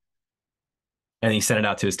 And he sent it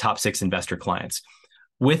out to his top 6 investor clients.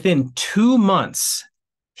 Within 2 months,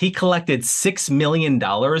 he collected $6 million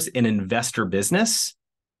in investor business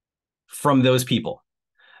from those people.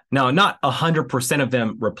 Now, not 100% of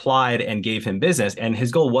them replied and gave him business, and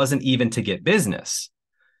his goal wasn't even to get business.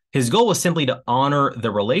 His goal was simply to honor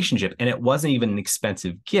the relationship, and it wasn't even an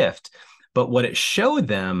expensive gift. But what it showed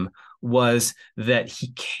them was that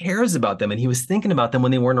he cares about them, and he was thinking about them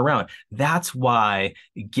when they weren't around. That's why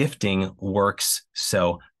gifting works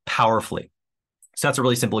so powerfully. So that's a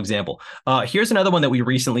really simple example. Here's another one that we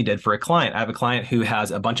recently did for a client. I have a client who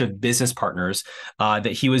has a bunch of business partners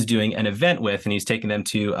that he was doing an event with, and he's taking them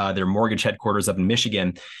to their mortgage headquarters up in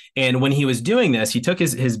Michigan. And when he was doing this, he took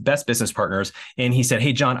his best business partners and he said,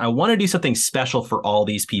 hey, John, I want to do something special for all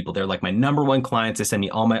these people. They're like my number one clients. They send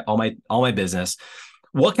me all my business.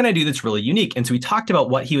 What can I do that's really unique? And so we talked about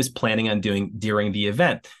what he was planning on doing during the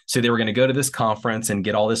event. So they were going to go to this conference and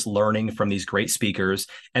get all this learning from these great speakers.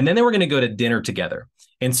 And then they were going to go to dinner together.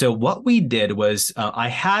 And so what we did was I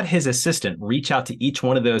had his assistant reach out to each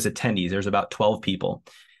one of those attendees. There's about 12 people.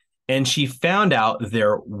 And she found out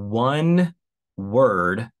their one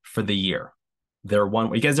word for the year.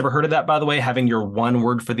 You guys ever heard of that, by the way, having your one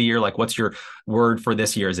word for the year? Like, what's your word for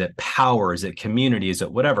this year? Is it power? Is it community? Is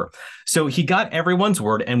it whatever? So he got everyone's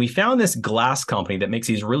word, and we found this glass company that makes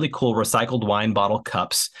these really cool recycled wine bottle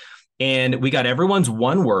cups. And we got everyone's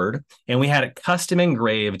one word, and we had it custom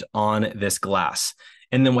engraved on this glass.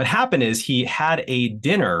 And then what happened is he had a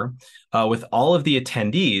dinner with all of the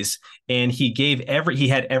attendees, and he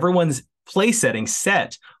had everyone's place setting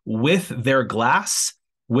set with their glass,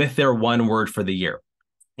 with their one word for the year.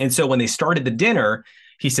 And so when they started the dinner,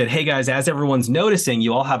 he said, hey guys, as everyone's noticing,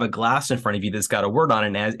 you all have a glass in front of you that's got a word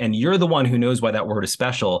on it. And you're the one who knows why that word is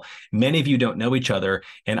special. Many of you don't know each other.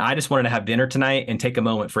 And I just wanted to have dinner tonight and take a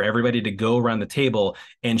moment for everybody to go around the table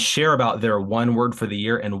and share about their one word for the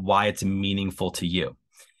year and why it's meaningful to you.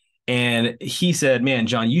 And he said, man,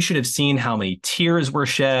 John, you should have seen how many tears were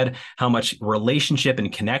shed, how much relationship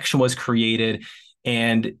and connection was created.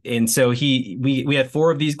 And so we had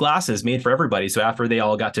 4 of these glasses made for everybody. So after they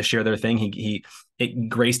all got to share their thing, it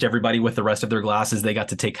graced everybody with the rest of their glasses they got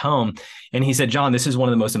to take home. And he said, John, this is one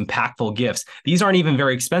of the most impactful gifts. These aren't even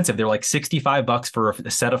very expensive. They're like $65 for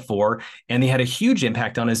a set of 4. And they had a huge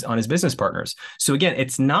impact on his business partners. So again,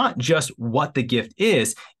 it's not just what the gift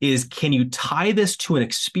is can you tie this to an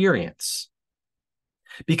experience?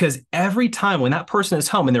 Because every time when that person is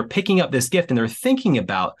home and they're picking up this gift and they're thinking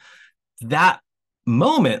about that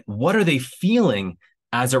moment, what are they feeling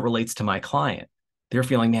as it relates to my client? They're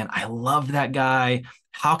feeling, man, I love that guy.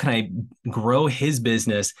 How can I grow his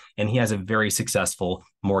business? And he has a very successful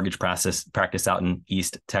mortgage practice out in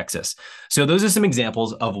East Texas. So those are some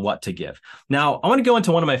examples of what to give. Now, I want to go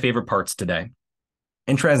into one of my favorite parts today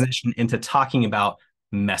and transition into talking about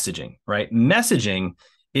messaging, right? Messaging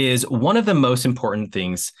is one of the most important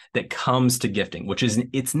things that comes to gifting, which is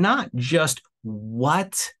it's not just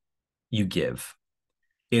what you give.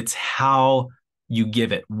 It's how you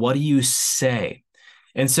give it. What do you say?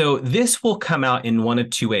 And so this will come out in one of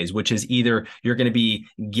 2 ways, which is either you're going to be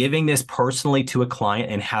giving this personally to a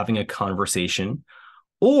client and having a conversation,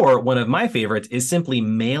 or one of my favorites is simply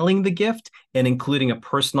mailing the gift and including a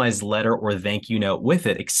personalized letter or thank you note with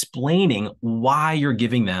it, explaining why you're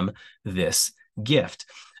giving them this gift.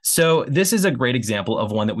 So this is a great example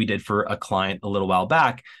of one that we did for a client a little while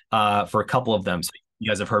back for a couple of them. So you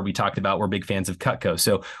guys have heard we talked about we're big fans of Cutco.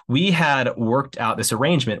 So we had worked out this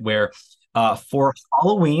arrangement where for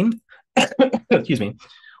Halloween, excuse me,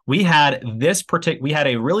 we had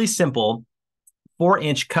a really simple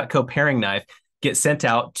 4-inch Cutco paring knife get sent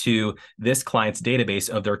out to this client's database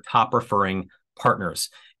of their top referring partners.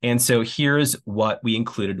 And so here's what we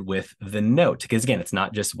included with the note, because again, it's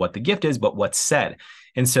not just what the gift is, but what's said.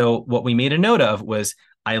 And so what we made a note of was,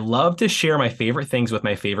 I love to share my favorite things with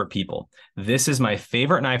my favorite people. This is my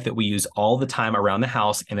favorite knife that we use all the time around the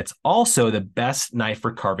house, and it's also the best knife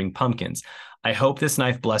for carving pumpkins. I hope this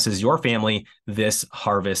knife blesses your family this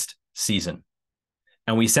harvest season.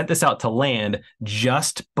 And we sent this out to land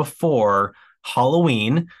just before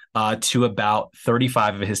Halloween to about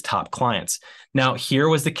 35 of his top clients. Now, here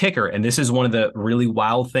was the kicker, and this is one of the really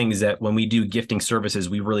wild things that when we do gifting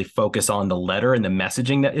services, we really focus on the letter and the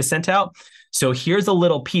messaging that is sent out. So here's a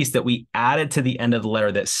little piece that we added to the end of the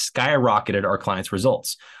letter that skyrocketed our clients'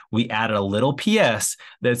 results. We added a little PS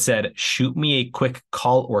that said, shoot me a quick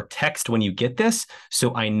call or text when you get this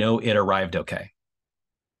so I know it arrived okay.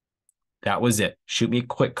 That was it. Shoot me a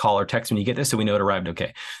quick call or text when you get this so we know it arrived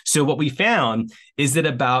okay. So what we found is that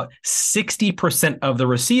about 60% of the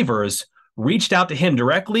receivers reached out to him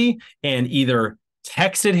directly and either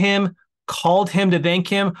texted him, called him to thank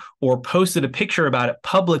him, or posted a picture about it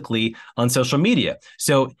publicly on social media.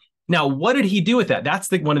 So now, what did he do with that? That's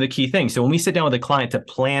one of the key things. So when we sit down with a client to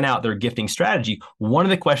plan out their gifting strategy, one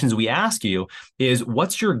of the questions we ask you is,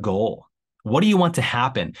 what's your goal? What do you want to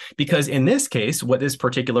happen? Because in this case, what this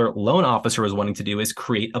particular loan officer was wanting to do is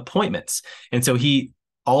create appointments. And so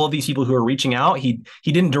all of these people who are reaching out, he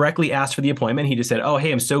didn't directly ask for the appointment. He just said, oh,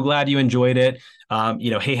 hey, I'm so glad you enjoyed it.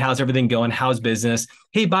 Hey, how's everything going? How's business?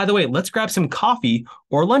 Hey, by the way, let's grab some coffee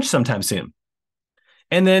or lunch sometime soon.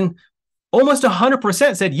 And then almost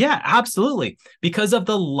 100% said, yeah, absolutely. Because of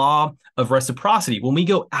the law of reciprocity. When we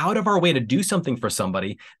go out of our way to do something for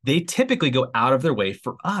somebody, they typically go out of their way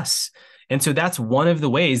for us. And so that's one of the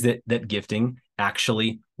ways that gifting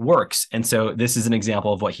actually works. And so this is an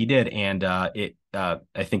example of what he did. And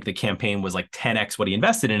I think the campaign was like 10x what he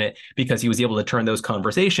invested in it, because he was able to turn those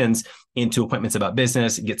conversations into appointments about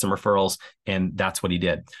business, get some referrals, and that's what he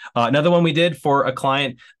did. Another one we did for a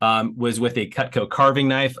client was with a Cutco carving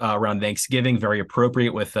knife around Thanksgiving, very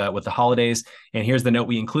appropriate with the holidays. And here's the note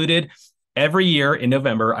we included. Every year in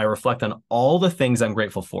November, I reflect on all the things I'm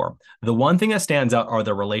grateful for. The one thing that stands out are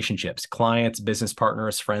the relationships, clients, business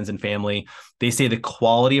partners, friends, and family. They say the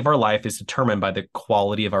quality of our life is determined by the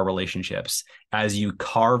quality of our relationships. As you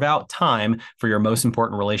carve out time for your most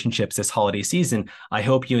important relationships this holiday season, I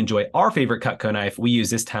hope you enjoy our favorite Cutco knife we use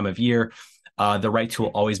this time of year. The right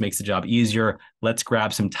tool always makes the job easier. Let's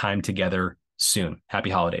grab some time together soon. Happy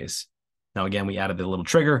holidays. Now, again, we added the little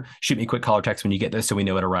trigger, shoot me a quick call or text when you get this so we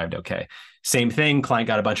know it arrived okay. Same thing, client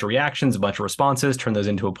got a bunch of reactions, a bunch of responses, turned those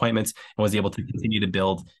into appointments, and was able to continue to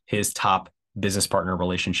build his top business partner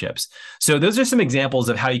relationships. So those are some examples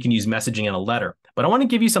of how you can use messaging in a letter. But I want to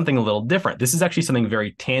give you something a little different. This is actually something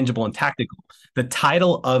very tangible and tactical. The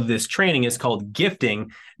title of this training is called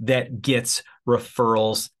Gifting That Gets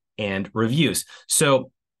Referrals and Reviews.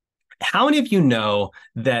 So how many of you know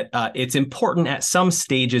that it's important at some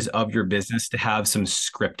stages of your business to have some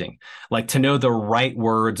scripting, like to know the right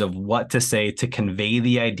words of what to say to convey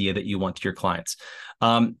the idea that you want to your clients?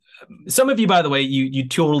 Some of you, by the way, you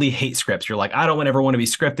totally hate scripts. You're like, I don't ever want to be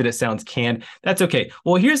scripted. It sounds canned. That's okay.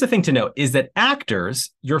 Well, here's the thing to note is that actors,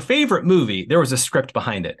 your favorite movie, there was a script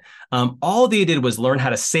behind it. All they did was learn how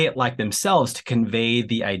to say it like themselves to convey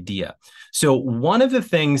the idea. So one of the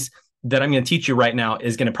things that I'm going to teach you right now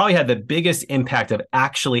is going to probably have the biggest impact of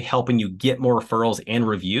actually helping you get more referrals and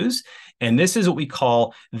reviews. And this is what we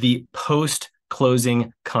call the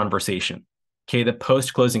post-closing conversation. Okay, the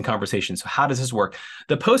post-closing conversation. So how does this work?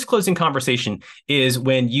 The post-closing conversation is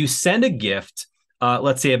when you send a gift,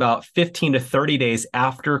 let's say about 15 to 30 days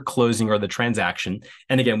after closing or the transaction.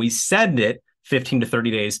 And again, we send it 15 to 30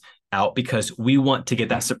 days out because we want to get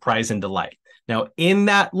that surprise and delight. Now, in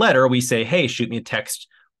that letter, we say, hey, shoot me a text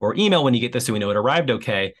or email when you get this so we know it arrived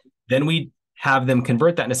okay. Then we have them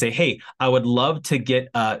convert that and say, hey, I would love to get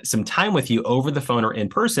some time with you over the phone or in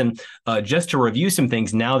person just to review some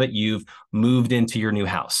things now that you've moved into your new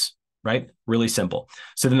house, right? Really simple.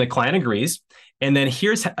 So then the client agrees. And then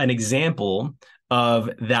here's an example of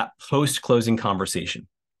that post-closing conversation,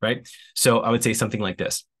 right? So I would say something like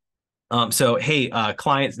this. So, hey,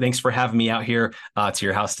 clients, thanks for having me out here to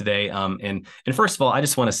your house today. And first of all, I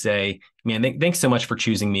just want to say, man, thanks so much for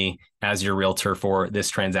choosing me as your realtor for this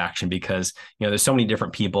transaction because, there's so many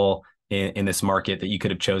different people in this market that you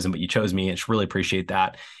could have chosen, but you chose me. I just really appreciate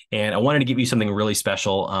that. And I wanted to give you something really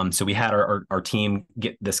special. So we had our team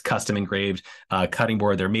get this custom engraved cutting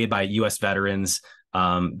board. They're made by U.S. veterans.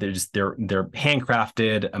 They're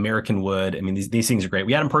handcrafted American wood. I mean, these things are great.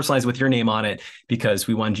 We had them personalized with your name on it because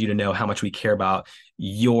we wanted you to know how much we care about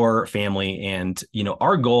your family. And,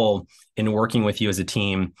 our goal in working with you as a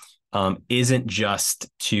team isn't just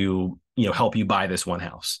to, help you buy this one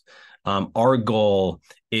house. Our goal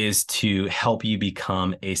is to help you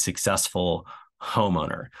become a successful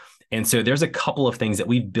homeowner. And so there's a couple of things that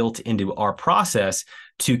we've built into our process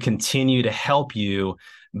to continue to help you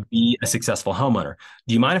be a successful homeowner.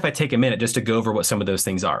 Do you mind if I take a minute just to go over what some of those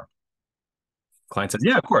things are? Client says,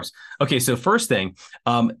 yeah, of course. Okay, so first thing,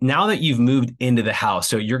 now that you've moved into the house,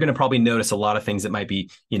 so you're going to probably notice a lot of things that might be,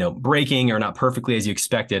 breaking or not perfectly as you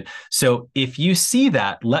expected. So if you see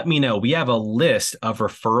that, let me know. We have a list of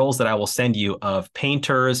referrals that I will send you of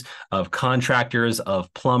painters, of contractors,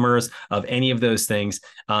 of plumbers, of any of those things.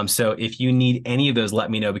 So if you need any of those,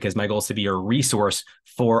 let me know because my goal is to be a resource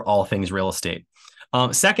for all things real estate.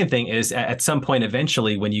 Second thing is at some point,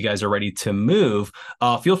 eventually, when you guys are ready to move,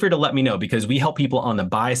 feel free to let me know because we help people on the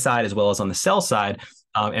buy side as well as on the sell side.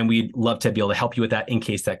 And we'd love to be able to help you with that in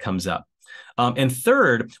case that comes up. And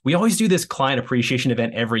third, we always do this client appreciation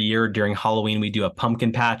event every year during Halloween. We do a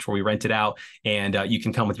pumpkin patch where we rent it out and you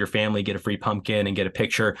can come with your family, get a free pumpkin and get a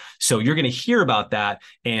picture. So you're going to hear about that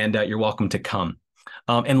and you're welcome to come.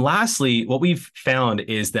 And lastly, what we've found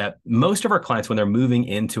is that most of our clients, when they're moving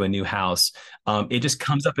into a new house, it just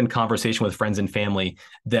comes up in conversation with friends and family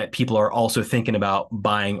that people are also thinking about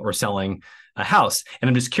buying or selling a house. And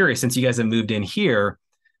I'm just curious, since you guys have moved in here,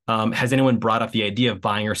 has anyone brought up the idea of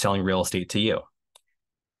buying or selling real estate to you?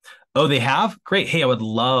 Oh, they have? Great. Hey, I would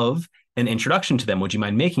love an introduction to them. Would you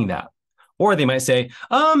mind making that? Or they might say,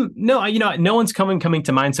 no, no one's coming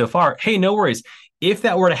to mind so far. Hey, no worries. If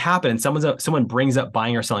that were to happen and someone brings up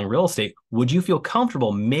buying or selling real estate, would you feel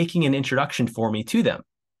comfortable making an introduction for me to them?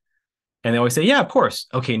 And they always say, yeah, of course.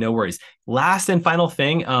 Okay, no worries. Last and final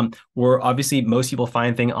thing, where obviously most people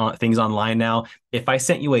find things online now. If I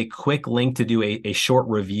sent you a quick link to do a short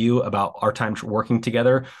review about our time working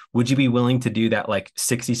together, would you be willing to do that like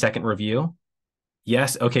 60-second review?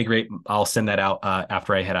 Yes. Okay, great. I'll send that out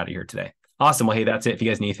after I head out of here today. Awesome. Well, hey, that's it. If you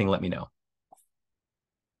guys need anything, let me know.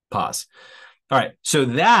 Pause. All right. So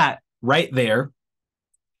that right there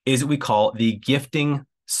is what we call the gifting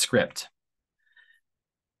script.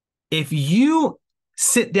 If you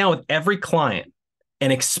sit down with every client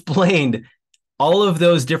and explained all of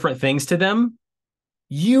those different things to them,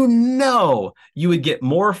 you would get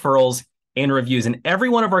more referrals and reviews. And every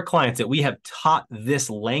one of our clients that we have taught this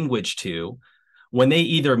language to, when they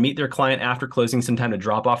either meet their client after closing sometime to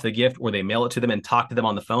drop off the gift or they mail it to them and talk to them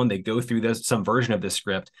on the phone, they go through some version of this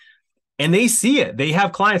script. And they see it. They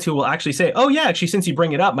have clients who will actually say, oh, yeah, actually, since you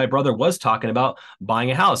bring it up, my brother was talking about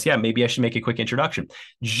buying a house. Yeah, maybe I should make a quick introduction.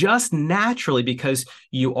 Just naturally, because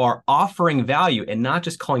you are offering value and not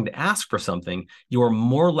just calling to ask for something, you are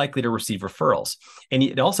more likely to receive referrals. And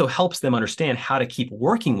it also helps them understand how to keep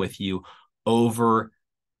working with you over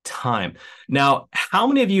time. Now, how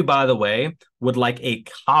many of you, by the way, would like a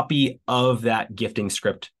copy of that gifting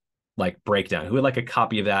script like breakdown? Who would like a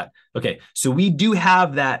copy of that? Okay, so we do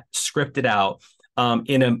have that scripted out.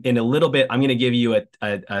 In a little bit, I'm going to give you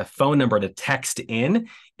a phone number to text in.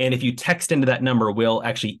 And if you text into that number, we'll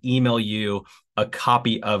actually email you a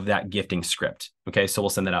copy of that gifting script. Okay, so we'll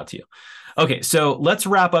send that out to you. Okay, so let's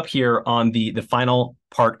wrap up here on the final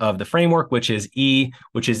part of the framework, which is E,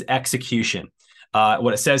 which is execution.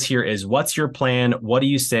 What it says here is, what's your plan? What do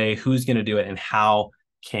you say? Who's going to do it? And how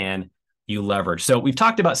can you leverage? So we've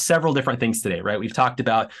talked about several different things today, right? We've talked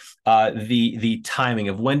about the timing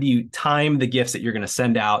of when do you time the gifts that you're going to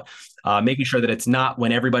send out, making sure that it's not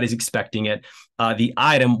when everybody's expecting it. The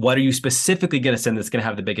item, what are you specifically going to send that's going to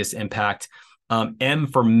have the biggest impact? M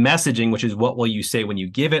for messaging, which is what will you say when you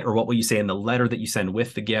give it, or what will you say in the letter that you send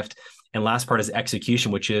with the gift? And last part is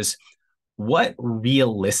execution, which is what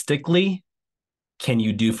realistically can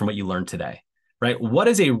you do from what you learned today, right? What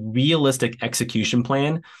is a realistic execution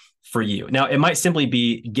plan for you? Now, it might simply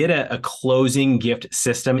be get a closing gift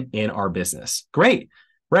system in our business. Great,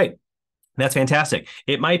 right? That's fantastic.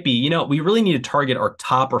 It might be, we really need to target our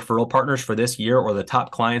top referral partners for this year, or the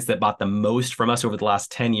top clients that bought the most from us over the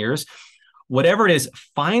last 10 years. Whatever it is,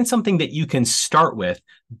 find something that you can start with.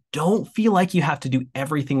 Don't feel like you have to do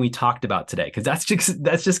everything we talked about today, because that's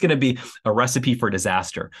just going to be a recipe for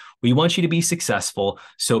disaster. We want you to be successful,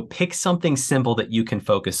 so pick something simple that you can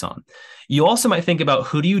focus on. You also might think about,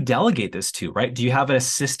 who do you delegate this to, right? Do you have an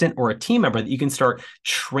assistant or a team member that you can start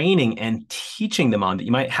training and teaching them on, that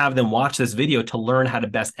you might have them watch this video to learn how to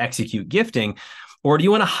best execute gifting? Or do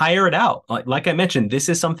you want to hire it out? Like I mentioned, this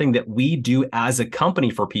is something that we do as a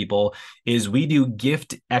company for people, is we do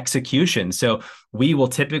gift execution. So we will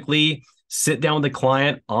typically sit down with the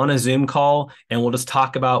client on a Zoom call, and we'll just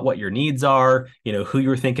talk about what your needs are, who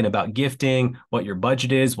you're thinking about gifting, what your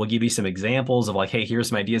budget is. We'll give you some examples of like, hey, here's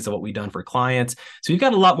some ideas of what we've done for clients. So you've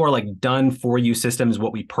got a lot more like done for you systems,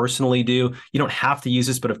 what we personally do. You don't have to use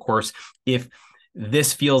this, but of course, if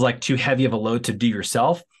this feels like too heavy of a load to do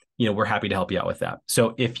yourself, we're happy to help you out with that.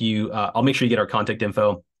 So if you, I'll make sure you get our contact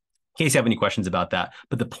info in case you have any questions about that.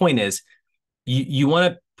 But the point is, you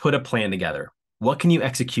want to put a plan together. What can you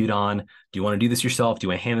execute on? Do you want to do this yourself? Do you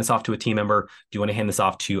want to hand this off to a team member? Do you want to hand this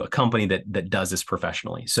off to a company that does this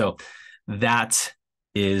professionally? So that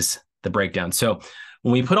is the breakdown. So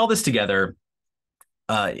when we put all this together,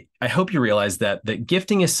 I hope you realize that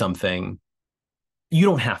gifting is something you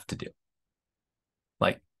don't have to do.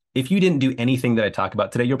 Like, if you didn't do anything that I talk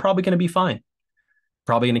about today, you're probably going to be fine.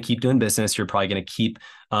 Probably going to keep doing business. You're probably going to keep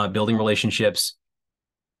building relationships.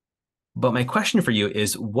 But my question for you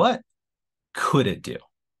is, what could it do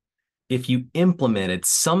if you implemented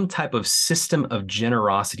some type of system of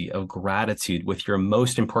generosity, of gratitude with your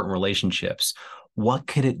most important relationships? What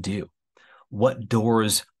could it do? What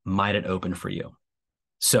doors might it open for you?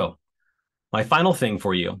 So my final thing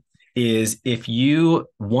for you is, if you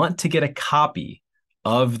want to get a copy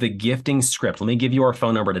of the gifting script, let me give you our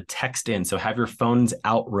phone number to text in. So have your phones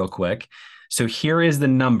out real quick. So here is the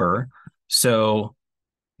number. So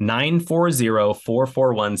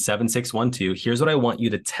 940-441-7612. Here's what I want you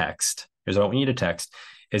to text. I want you to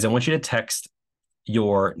text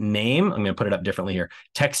your name. I'm going to put it up differently here.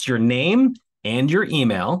 Text your name and your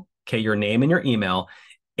email. Okay, your name and your email.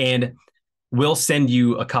 And we'll send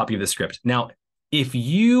you a copy of the script. Now, if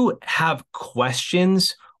you have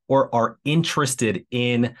questions or are interested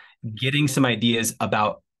in getting some ideas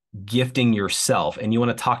about gifting yourself, and you want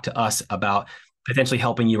to talk to us about potentially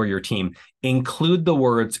helping you or your team, include the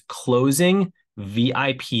words closing,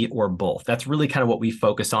 VIP, or both. That's really kind of what we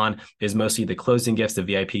focus on, is mostly the closing gifts, the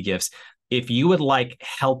VIP gifts. If you would like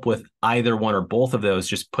help with either one or both of those,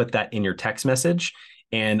 just put that in your text message.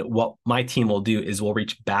 And what my team will do is we'll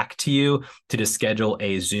reach back to you to just schedule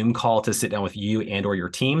a Zoom call to sit down with you and or your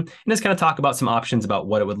team, and just kind of talk about some options about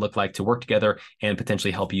what it would look like to work together and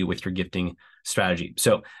potentially help you with your gifting strategy.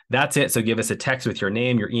 So that's it. So give us a text with your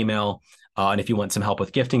name, your email, and if you want some help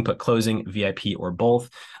with gifting, put closing, VIP, or both.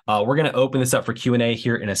 We're going to open this up for Q&A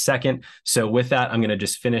here in a second. So with that, I'm going to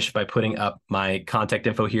just finish by putting up my contact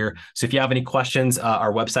info here. So if you have any questions,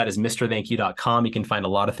 our website is mrthankyou.com. You can find a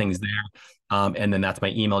lot of things there. And then that's my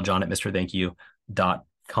email,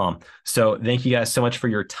 john@mrthankyou.com. So thank you guys so much for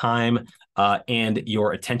your time. and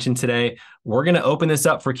your attention today. We're going to open this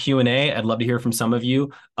up for Q&A. I'd love to hear from some of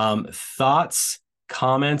you. Thoughts,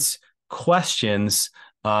 comments, questions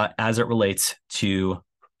as it relates to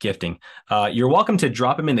gifting. You're welcome to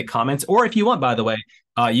drop them in the comments, or if you want, by the way,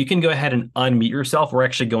 you can go ahead and unmute yourself. We're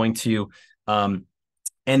actually going to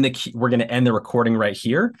we're going to end the recording right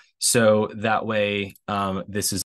here. So that way this is